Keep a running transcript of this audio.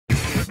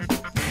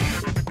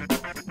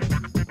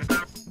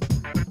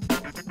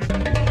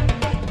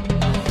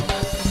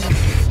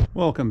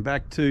Welcome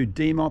back to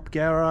DMOP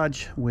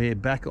Garage. We're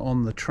back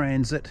on the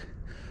Transit,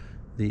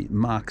 the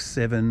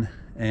mk7,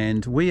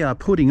 and we are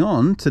putting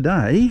on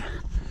today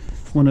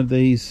one of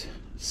these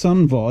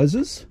sun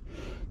visors.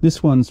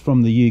 This one's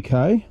from the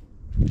UK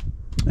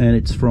and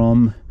it's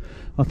from,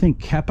 I think,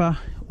 Cappa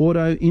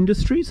Auto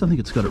Industries. I think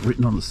it's got it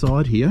written on the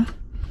side here.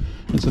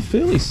 It's a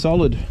fairly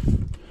solid,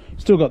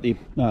 still got the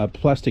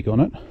plastic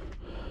on it.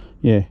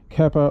 Yeah,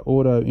 Cappa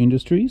Auto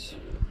Industries.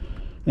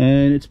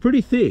 And it's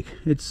pretty thick.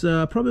 It's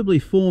probably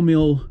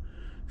 4mm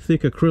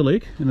thick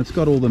acrylic, and it's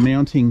got all the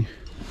mounting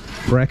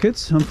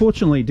brackets.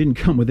 Unfortunately, it didn't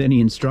come with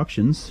any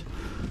instructions,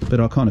 but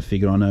I kind of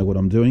figure I know what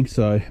I'm doing.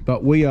 So,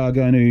 but we are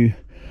going to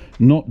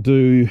not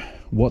do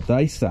what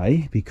they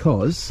say,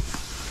 because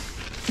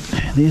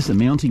there's the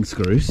mounting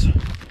screws,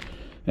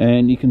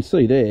 and you can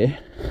see there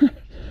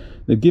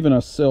they've given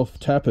us self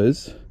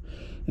tappers,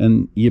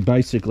 and you're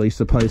basically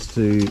supposed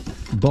to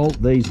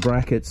bolt these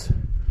brackets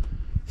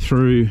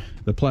through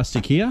the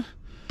plastic here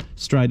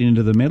straight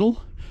into the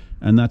metal,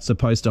 and that's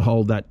supposed to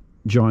hold that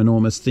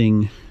ginormous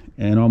thing.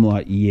 And I'm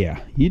like, yeah,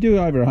 you do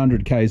over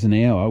 100 k's an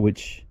hour,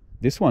 which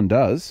this one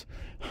does.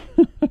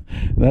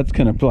 That's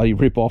gonna bloody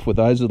rip off with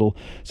those little.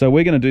 So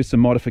we're going to do some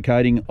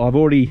modificating. I'll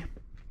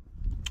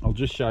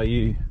just show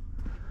you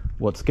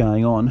what's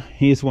going on.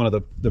 Here's one of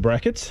the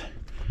brackets,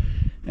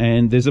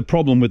 and there's a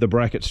problem with the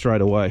bracket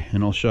straight away,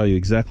 and I'll show you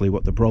exactly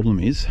what the problem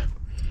is.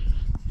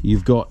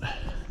 You've got,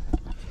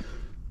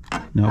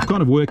 now I've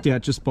kind of worked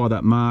out just by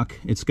that mark,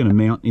 it's going to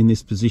mount in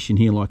this position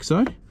here like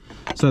so.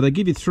 So they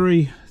give you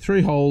three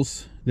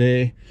holes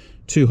there,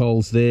 2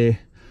 holes there.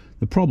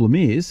 The problem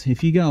is,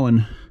 if you go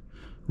and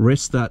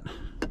rest that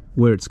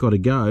where it's got to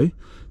go,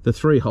 the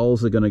 3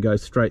 holes are going to go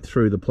straight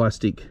through the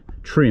plastic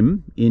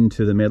trim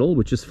into the metal,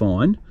 which is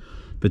fine.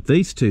 But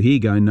these 2 here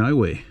go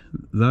nowhere.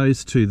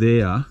 Those 2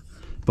 there,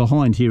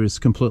 behind here, is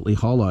completely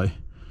hollow.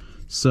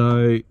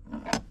 So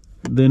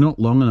they're not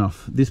long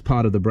enough. This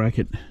part of the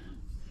bracket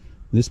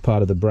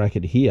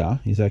here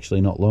is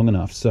actually not long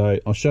enough. So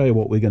I'll show you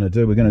what we're going to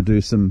do. We're going to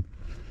do some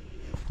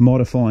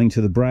modifying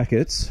to the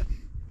brackets,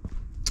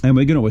 and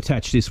we're going to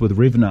attach this with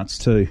riv nuts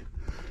too.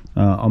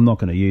 I'm not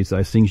going to use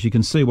those things. You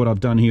can see what I've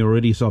done here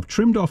already. So I've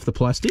trimmed off the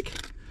plastic,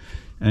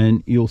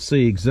 and you'll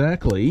see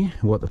exactly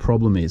what the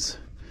problem is.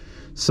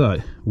 So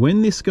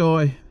when this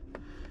guy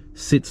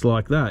sits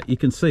like that, you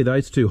can see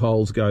those 2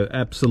 holes go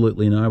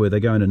absolutely nowhere. They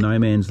go into no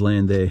man's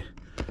land there.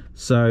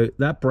 So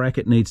that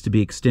bracket needs to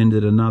be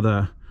extended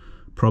another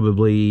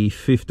probably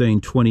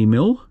 15-20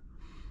 mil,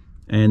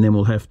 and then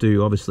we'll have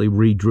to obviously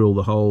re-drill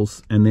the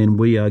holes, and then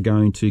we are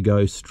going to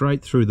go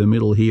straight through the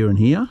middle here and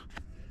here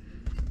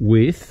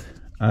with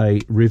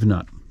a riv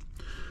nut.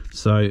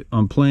 So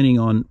I'm planning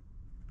on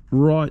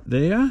right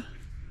there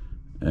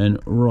and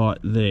right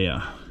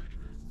there.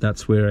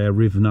 That's where our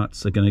riv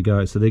nuts are going to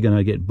go. So they're going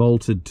to get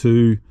bolted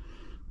to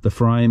the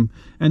frame,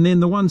 and then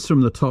the ones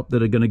from the top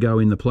that are going to go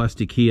in the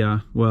plastic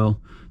here,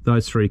 well,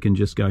 those 3 can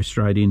just go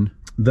straight in.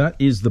 That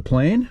is the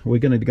plan. We're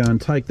going to go and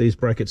take these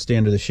brackets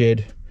down to the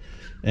shed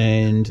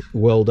and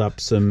weld up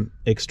some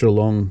extra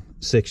long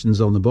sections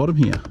on the bottom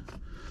here,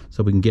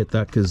 so we can get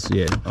that, because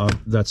yeah,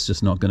 that's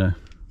just not going to.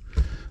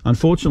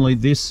 Unfortunately,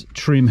 this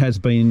trim has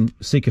been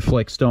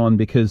Sikaflexed on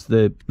because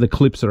the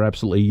clips are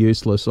absolutely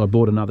useless. I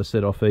bought another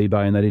set off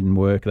eBay and they didn't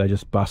work. They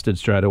just busted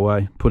straight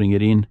away putting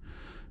it in.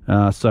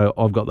 So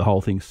I've got the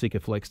whole thing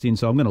Sikaflexed in,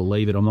 so I'm going to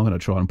leave it. I'm not going to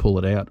try and pull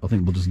it out. I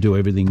think we'll just do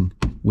everything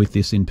with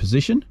this in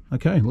position.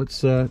 Okay,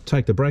 let's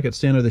take the brackets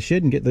down to the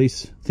shed and get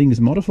these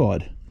things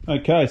modified.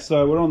 Okay,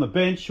 so we're on the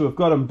bench. We've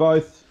got them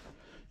both.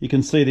 You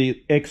can see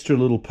the extra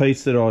little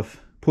piece that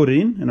I've put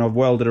in, and I've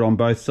welded it on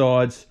both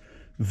sides.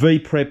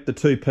 V-prepped the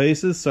 2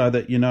 pieces so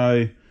that you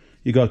know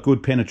you got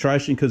good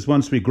penetration, because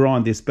once we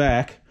grind this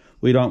back,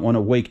 we don't want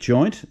a weak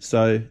joint.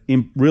 So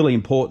really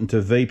important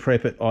to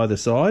V-prep it either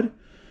side.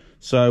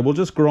 So we'll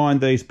just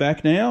grind these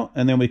back now,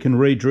 and then we can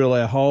re-drill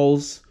our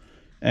holes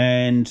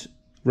and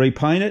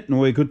repaint it, and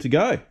we're good to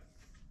go.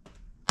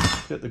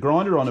 Get the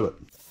grinder onto it.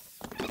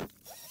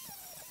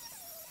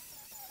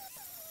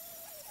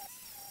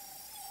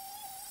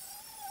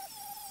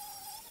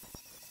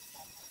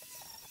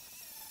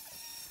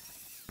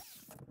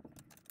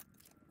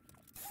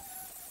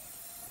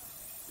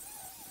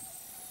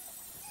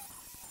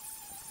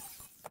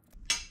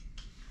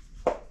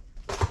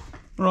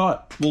 Right,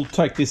 we'll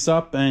take this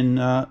up and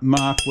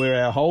mark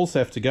where our holes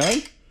have to go,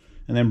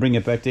 and then bring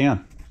it back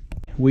down.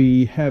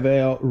 We have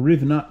our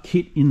riv nut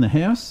kit in the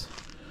house,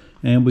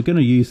 and we're going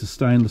to use a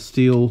stainless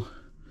steel,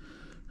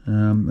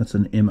 that's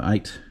an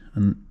M8,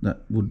 and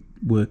that would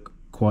work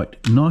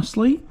quite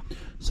nicely.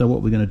 So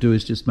what we're going to do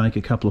is just make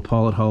a couple of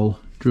pilot hole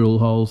drill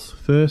holes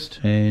first,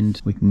 and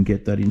we can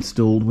get that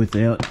installed with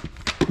our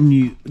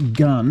new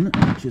gun,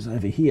 which is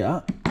over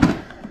here.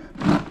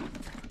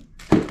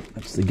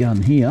 That's the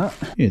gun here.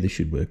 Yeah, this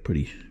should work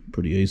pretty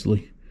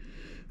easily.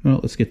 Well,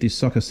 let's get this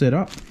sucker set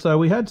up. So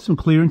we had some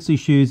clearance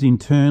issues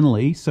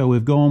internally, so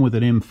we've gone with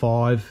an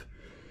M5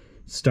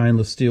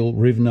 stainless steel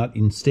riv nut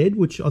instead,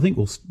 which I think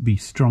will be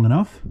strong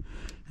enough.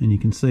 and you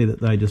can see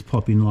that they just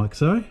pop in like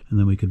so, and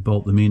then we could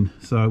bolt them in.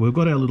 So we've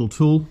got our little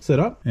tool set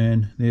up,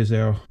 and there's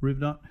our riv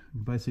nut.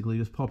 Basically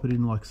just pop it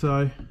in like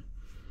so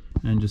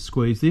and just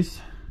squeeze this,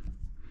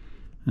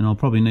 and I'll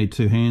probably need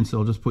 2 hands, so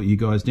I'll just put you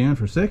guys down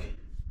for a sec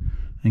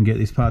and get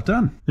this part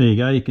done. There you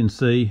go, you can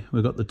see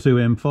we've got the 2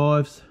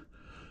 M5s.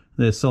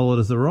 They're solid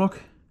as the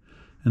rock,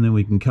 and then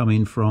we can come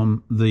in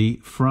from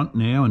the front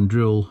now and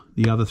drill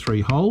the other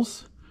 3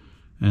 holes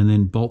and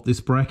then bolt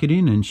this bracket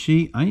in, and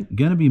she ain't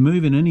gonna be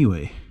moving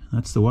anywhere.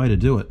 That's the way to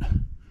do it.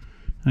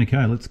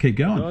 Okay, let's keep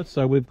going. Right,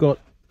 so we've got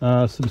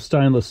some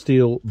stainless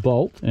steel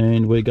bolt,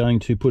 and we're going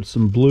to put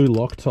some blue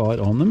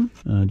Loctite on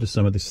them, just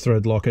some of this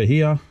thread locker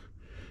here,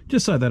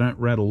 just so they don't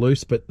rattle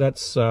loose. But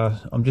that's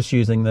I'm just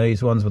using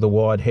these ones with a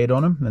wide head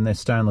on them, and they're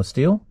stainless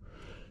steel,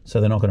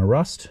 so they're not going to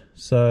rust.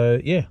 So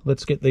yeah,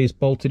 let's get these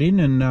bolted in,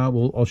 and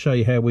I'll show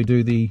you how we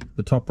do the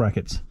top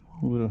brackets.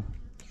 Put a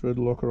thread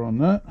locker on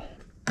that.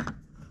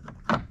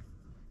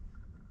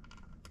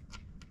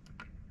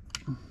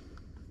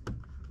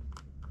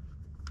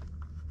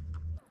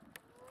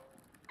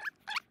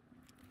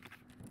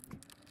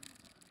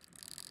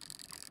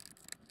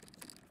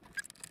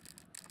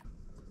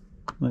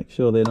 Make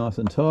sure they're nice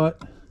and tight.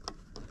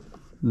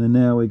 And then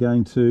now we're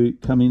going to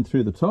come in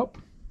through the top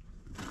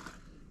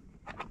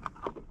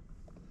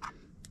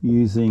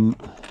using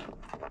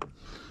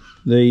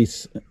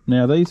these.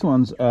 Now these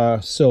ones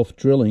are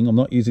self-drilling. I'm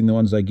not using the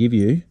ones they give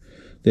you.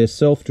 They're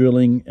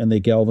self-drilling and they're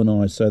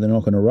galvanized, so they're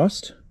not going to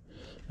rust.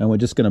 And we're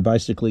just going to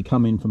basically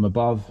come in from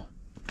above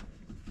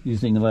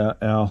using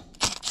our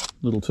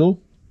little tool.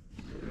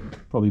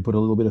 Probably put a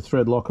little bit of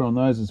thread locker on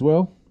those as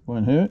well,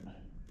 won't hurt.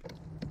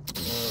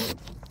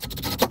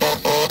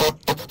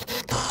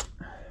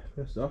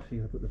 First off,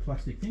 you've got to put the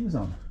plastic things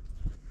on.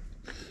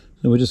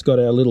 So we've just got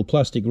our little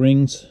plastic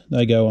rings.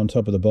 They go on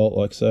top of the bolt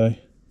like so.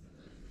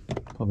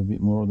 Pop a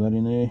bit more of that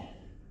in there.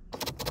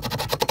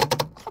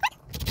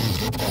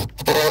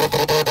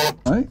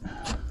 Right.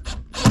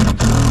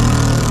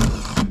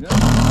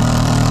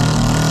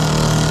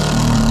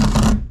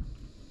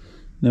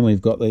 Then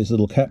we've got these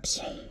little caps,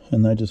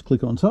 and they just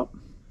click on top.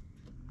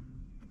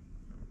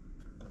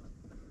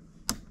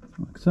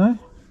 Like so.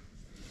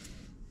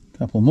 A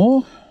couple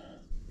more.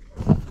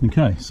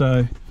 Okay,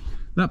 so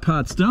that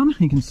part's done.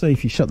 You can see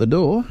if you shut the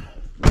door,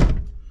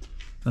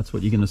 that's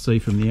what you're going to see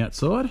from the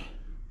outside.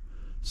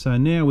 So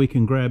now we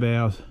can grab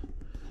our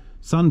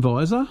sun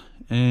visor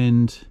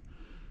and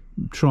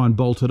try and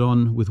bolt it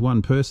on with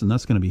one person.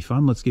 That's going to be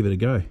fun. Let's give it a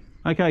go.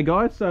 Okay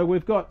guys, so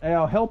we've got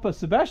our helper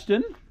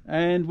Sebastian,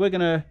 and I'm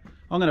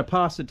going to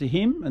pass it to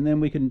him, and then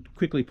we can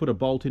quickly put a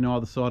bolt in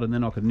either side, and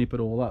then I can nip it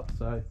all up.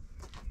 So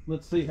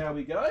let's see how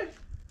we go.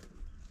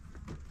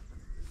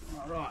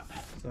 All right,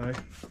 so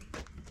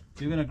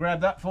you're going to grab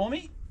that for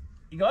me.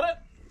 You got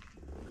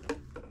it?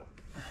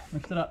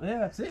 Lift it up there,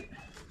 that's it.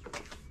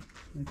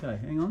 Okay,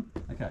 hang on.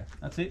 Okay,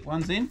 that's it,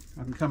 one's in.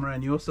 I can come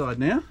around your side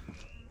now.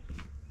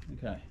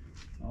 Okay,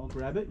 I'll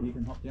grab it and you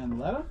can hop down the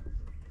ladder.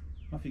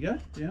 Off you go,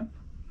 down.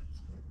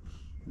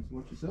 Just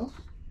watch yourself.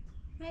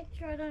 Make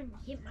sure I don't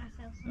hit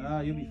myself.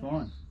 Ah, you'll be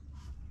fine.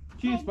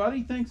 Cheers,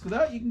 buddy. Thanks for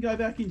that. You can go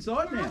back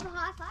inside now.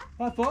 High five.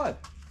 High five.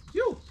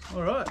 Phew.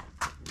 All right.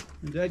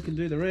 And Dad can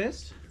do the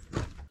rest.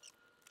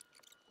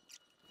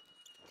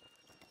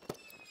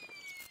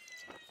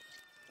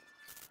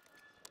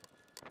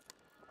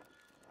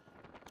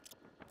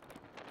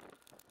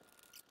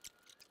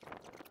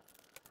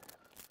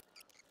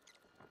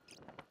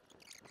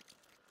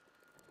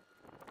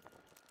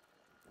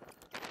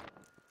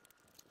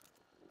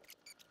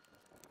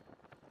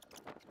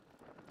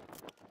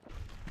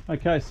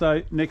 Okay,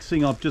 so next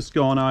thing I've just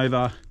gone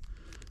over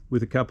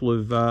with a couple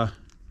of the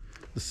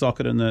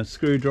socket and the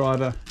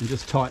screwdriver and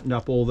just tightened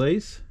up all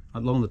these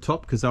along the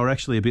top because they were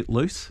actually a bit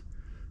loose.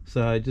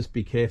 So just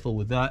be careful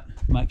with that.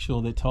 Make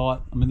sure they're tight.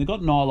 I mean, they've got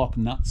nylock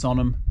nuts on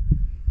them,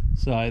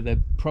 so they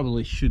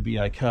probably should be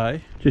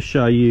okay. Just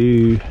show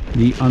you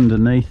the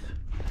underneath.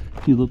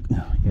 If you look,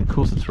 yeah, of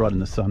course it's right in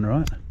the sun,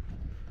 right?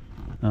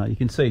 You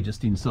can see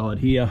just inside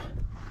here.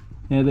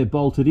 Now they're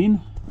bolted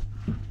in,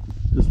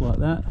 just like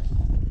that.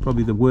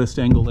 Probably the worst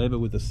angle ever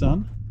with the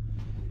sun.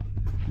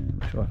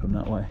 We'll try from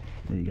that way.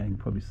 There you go, you can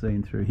probably see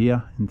in through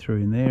here and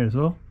through in there as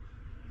well.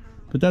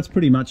 But that's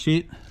pretty much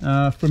it.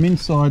 From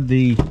inside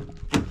the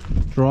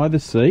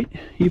driver's seat,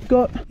 you've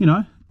got, you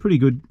know, pretty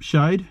good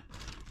shade.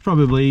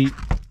 Probably,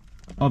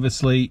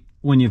 obviously,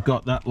 when you've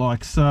got that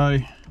like so,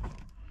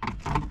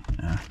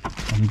 I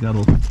think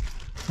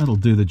that'll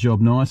do the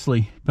job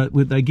nicely. But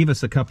they give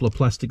us a couple of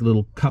plastic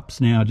little cups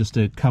now just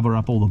to cover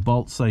up all the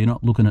bolts, so you're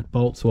not looking at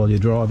bolts while you're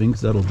driving,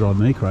 because that'll drive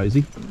me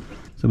crazy.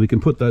 So we can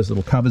put those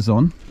little covers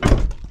on.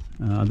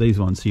 These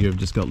ones here have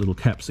just got little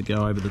caps that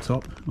go over the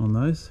top on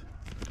those.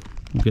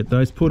 We'll get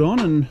those put on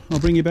and I'll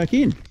bring you back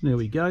in. There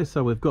we go.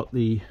 So we've got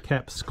the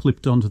caps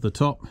clipped onto the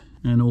top,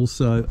 and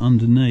also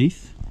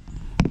underneath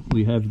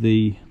we have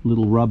the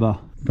little rubber.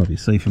 Probably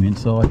see from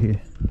inside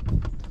here.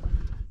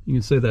 You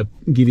can see they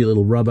give you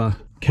little rubber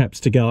caps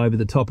to go over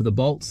the top of the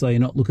bolts, so you're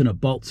not looking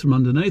at bolts from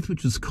underneath,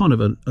 which is kind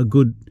of a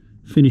good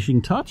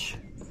finishing touch.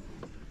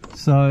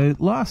 So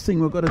last thing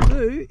we've got to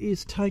do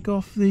is take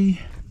off the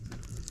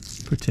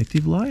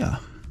protective layer.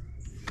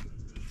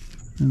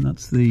 And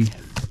that's the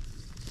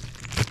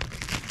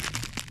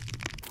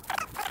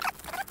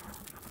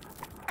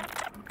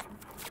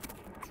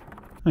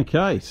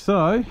okay,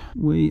 so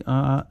we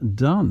are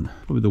done.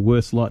 Probably the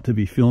worst light to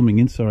be filming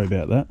in, sorry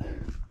about that.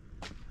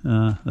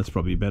 That's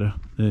probably better.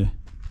 There,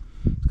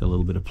 it's got a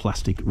little bit of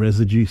plastic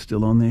residue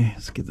still on there.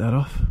 Let's get that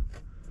off.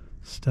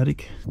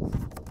 Static.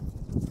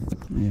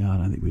 Yeah, I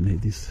don't think we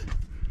need this.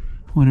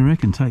 What do you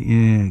reckon? Take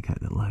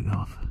the logo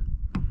off.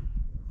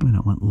 We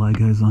don't want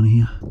logos on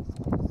here.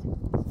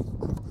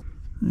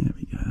 There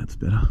we go, that's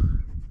better.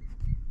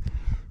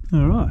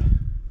 Alright.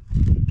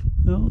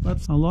 Well,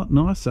 that's a lot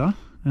nicer.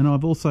 And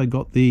I've also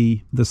got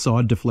the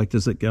side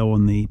deflectors that go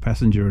on the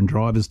passenger and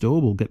driver's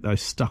door. We'll get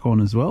those stuck on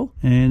as well.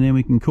 And then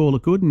we can call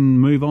it good and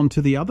move on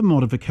to the other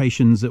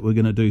modifications that we're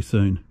going to do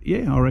soon.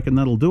 Yeah, I reckon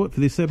that'll do it for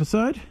this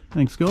episode.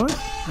 Thanks, guys.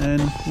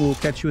 And we'll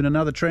catch you in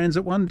another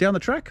transit one down the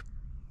track.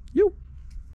 Yo.